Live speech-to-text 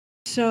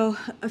So,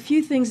 a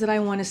few things that I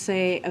want to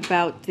say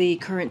about the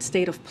current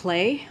state of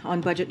play on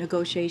budget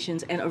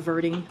negotiations and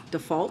averting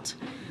default.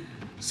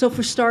 So,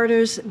 for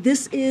starters,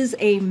 this is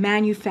a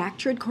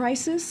manufactured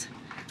crisis,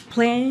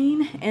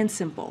 plain and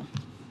simple.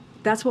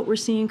 That's what we're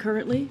seeing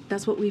currently.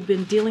 That's what we've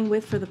been dealing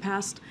with for the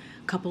past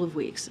couple of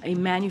weeks, a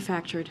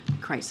manufactured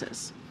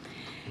crisis.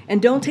 And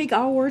don't take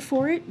our word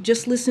for it,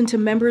 just listen to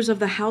members of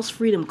the House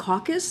Freedom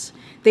Caucus.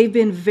 They've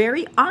been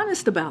very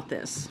honest about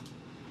this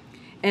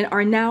and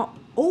are now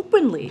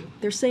openly,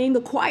 they're saying the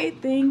quiet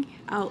thing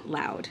out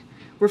loud,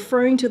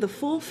 referring to the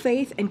full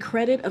faith and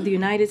credit of the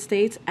United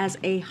States as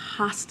a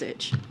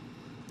hostage.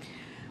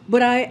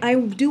 But I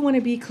do want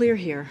to be clear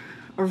here.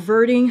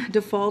 Averting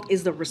default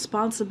is the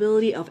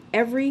responsibility of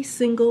every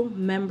single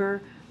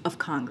member of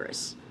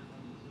Congress.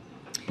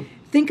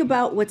 Think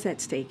about what's at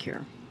stake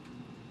here.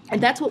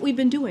 And that's what we've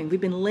been doing.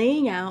 We've been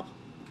laying out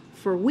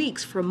for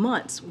weeks, for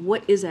months,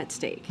 what is at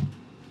stake.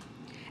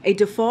 A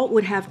default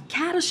would have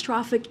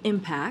catastrophic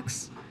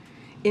impacts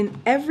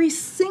in every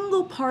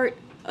single part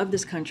of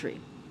this country,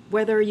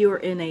 whether you're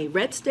in a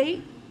red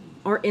state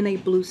or in a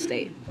blue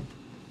state.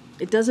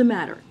 It doesn't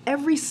matter.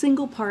 Every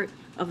single part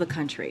of the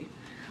country.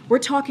 We're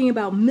talking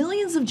about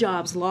millions of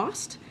jobs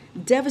lost,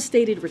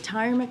 devastated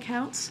retirement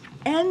accounts,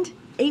 and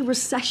a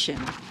recession.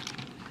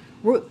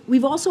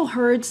 We've also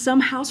heard some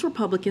House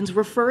Republicans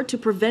refer to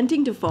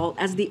preventing default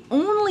as the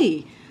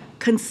only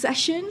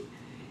concession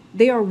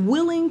they are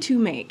willing to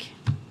make.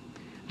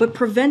 But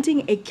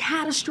preventing a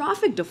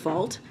catastrophic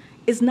default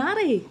is not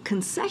a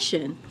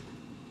concession,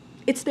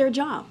 it's their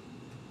job,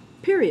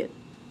 period.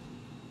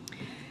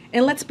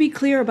 And let's be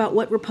clear about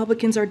what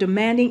Republicans are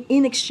demanding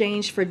in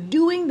exchange for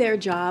doing their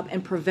job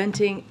and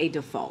preventing a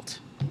default.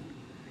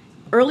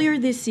 Earlier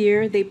this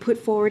year, they put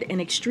forward an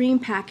extreme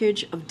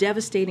package of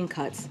devastating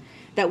cuts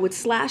that would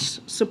slash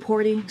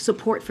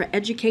support for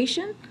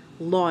education,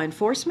 law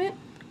enforcement,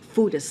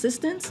 food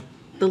assistance.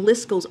 The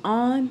list goes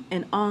on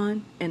and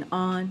on and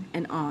on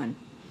and on,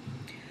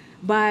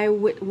 by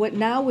what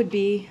now would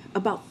be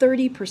about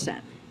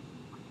 30%.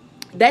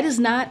 That is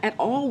not at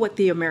all what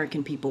the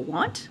American people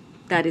want.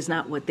 That is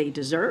not what they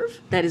deserve.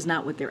 That is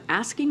not what they're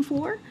asking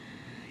for.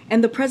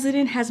 And the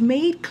president has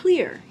made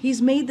clear,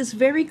 he's made this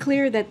very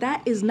clear, that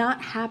that is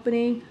not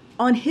happening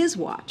on his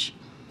watch.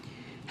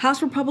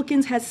 House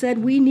Republicans have said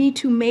we need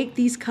to make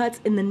these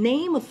cuts in the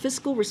name of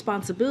fiscal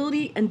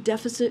responsibility and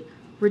deficit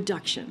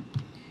reduction.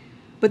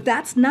 But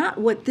that's not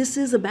what this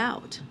is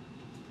about.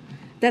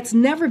 That's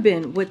never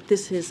been what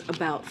this is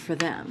about for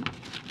them.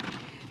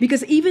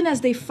 Because even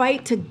as they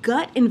fight to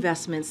gut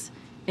investments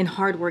in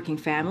hardworking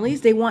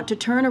families, they want to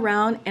turn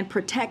around and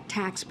protect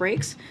tax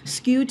breaks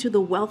skewed to the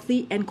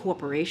wealthy and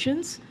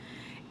corporations.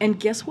 And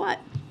guess what?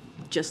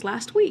 Just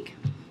last week,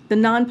 the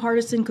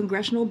nonpartisan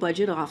Congressional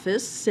Budget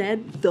Office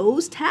said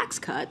those tax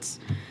cuts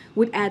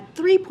would add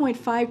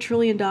 $3.5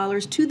 trillion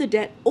to the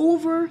debt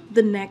over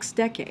the next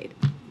decade.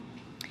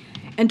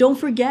 And don't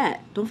forget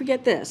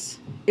this.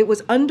 It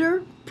was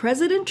under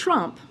President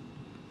Trump,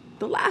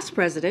 the last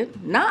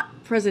president,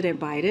 not President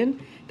Biden,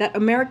 that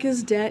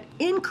America's debt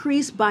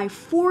increased by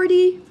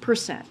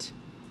 40%.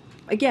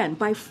 Again,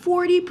 by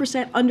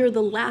 40% under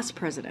the last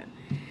president.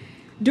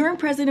 During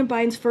President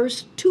Biden's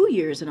first 2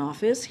 years in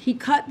office, he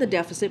cut the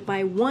deficit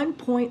by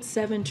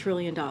 $1.7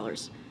 trillion.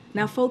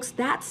 Now, folks,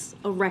 that's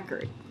a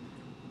record.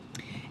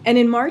 And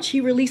in March, he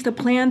released a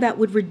plan that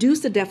would reduce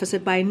the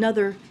deficit by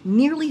another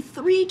nearly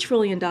 $3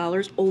 trillion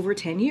over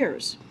 10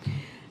 years.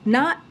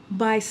 Not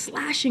by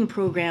slashing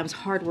programs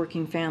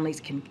hardworking families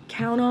can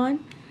count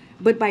on,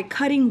 but by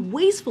cutting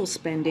wasteful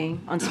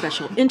spending on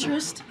special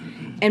interest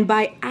and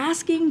by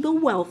asking the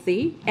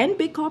wealthy and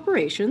big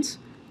corporations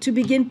to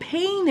begin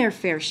paying their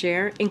fair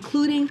share,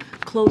 including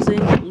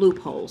closing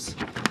loopholes.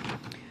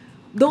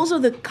 Those are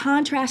the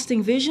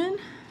contrasting vision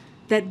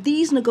that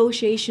these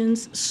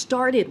negotiations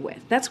started with.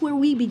 That's where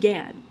we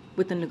began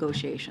with the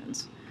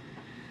negotiations.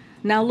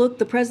 Now look,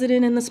 the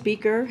president and the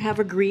speaker have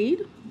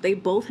agreed. They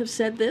both have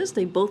said this.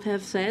 They both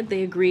have said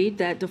they agreed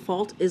that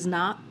default is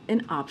not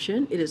an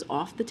option. It is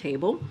off the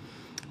table.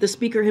 The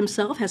speaker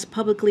himself has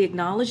publicly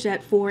acknowledged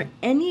that for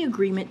any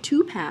agreement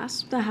to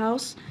pass the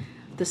House,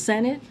 the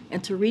Senate,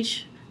 and to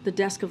reach the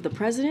desk of the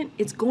president,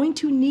 it's going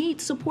to need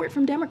support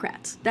from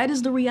Democrats. That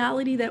is the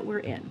reality that we're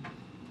in.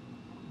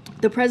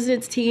 The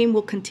president's team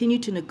will continue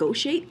to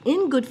negotiate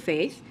in good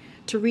faith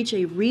to reach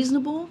a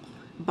reasonable,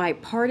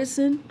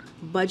 bipartisan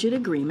budget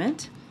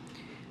agreement.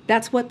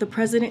 That's what the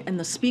president and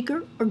the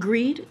speaker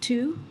agreed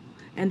to,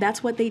 and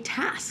that's what they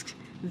tasked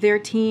their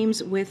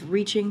teams with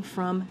reaching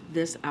from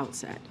this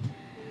outset.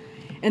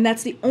 And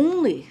that's the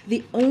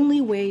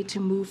only way to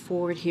move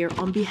forward here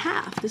on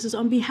behalf. This is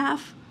on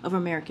behalf of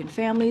American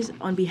families,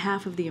 on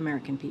behalf of the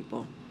American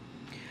people.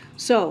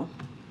 So,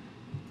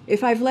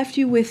 if I've left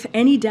you with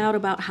any doubt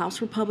about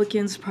House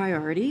Republicans'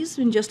 priorities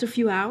in just a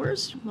few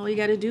hours, all you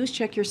got to do is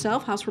check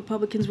yourself. House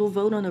Republicans will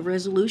vote on a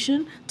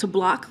resolution to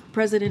block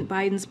President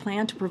Biden's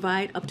plan to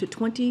provide up to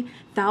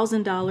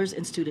 $20,000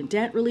 in student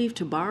debt relief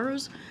to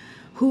borrowers,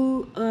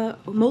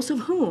 most of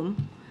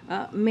whom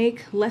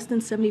make less than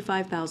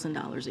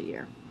 $75,000 a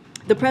year.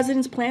 The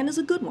president's plan is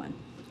a good one.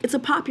 It's a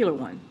popular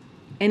one,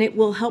 and it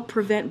will help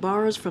prevent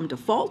borrowers from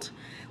default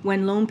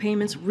when loan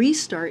payments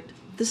restart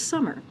this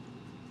summer.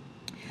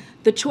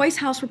 The choice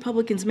House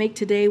Republicans make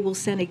today will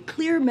send a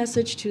clear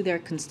message to their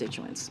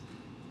constituents.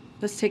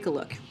 Let's take a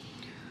look.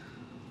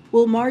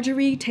 Will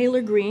Majorie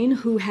Taylor Greene,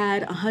 who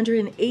had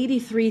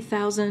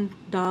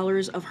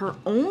 $183,000 of her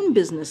own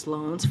business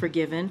loans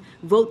forgiven,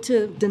 vote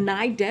to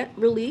deny debt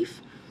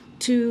relief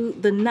to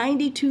the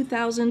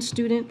 92,000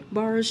 student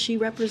borrowers she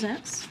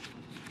represents?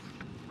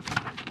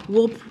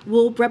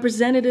 Will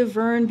Representative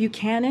Vern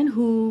Buchanan,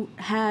 who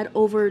had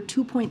over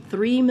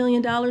 $2.3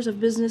 million of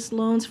business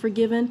loans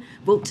forgiven,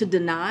 vote to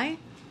deny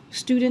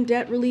student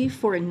debt relief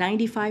for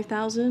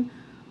 95,000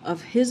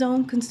 of his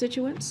own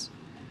constituents?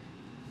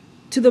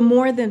 To the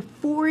more than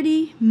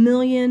 40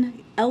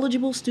 million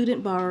eligible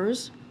student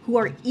borrowers who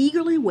are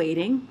eagerly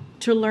waiting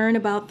to learn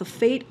about the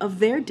fate of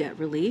their debt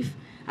relief,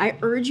 I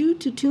urge you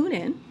to tune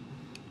in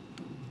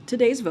to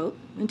today's vote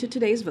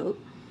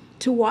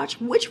to watch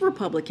which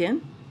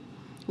Republican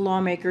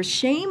lawmakers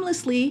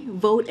shamelessly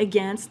vote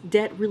against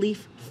debt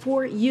relief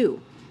for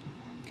you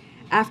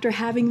after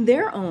having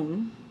their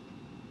own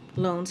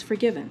loans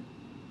forgiven.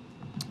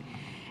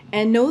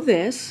 And know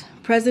this,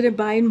 President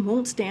Biden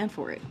won't stand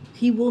for it.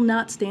 He will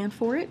not stand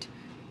for it,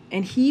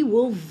 and he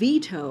will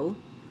veto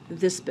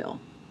this bill.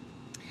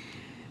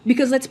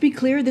 Because let's be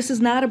clear, this is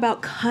not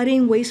about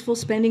cutting wasteful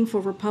spending for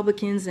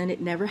Republicans, and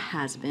it never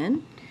has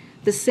been.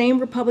 The same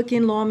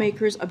Republican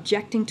lawmakers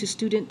objecting to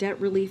student debt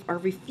relief are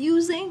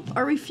refusing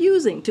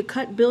to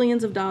cut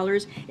billions of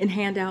dollars in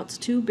handouts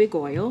to big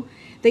oil.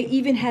 They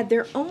even had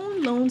their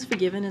own loans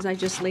forgiven, as I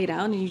just laid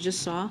out, and you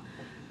just saw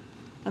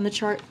on the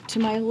chart to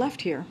my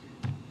left here.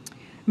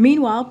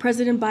 Meanwhile,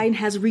 President Biden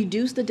has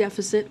reduced the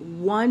deficit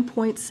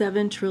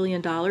 $1.7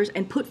 trillion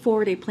and put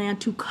forward a plan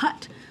to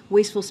cut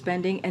wasteful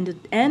spending and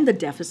the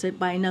deficit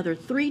by another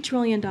 $3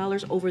 trillion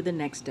over the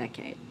next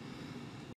decade.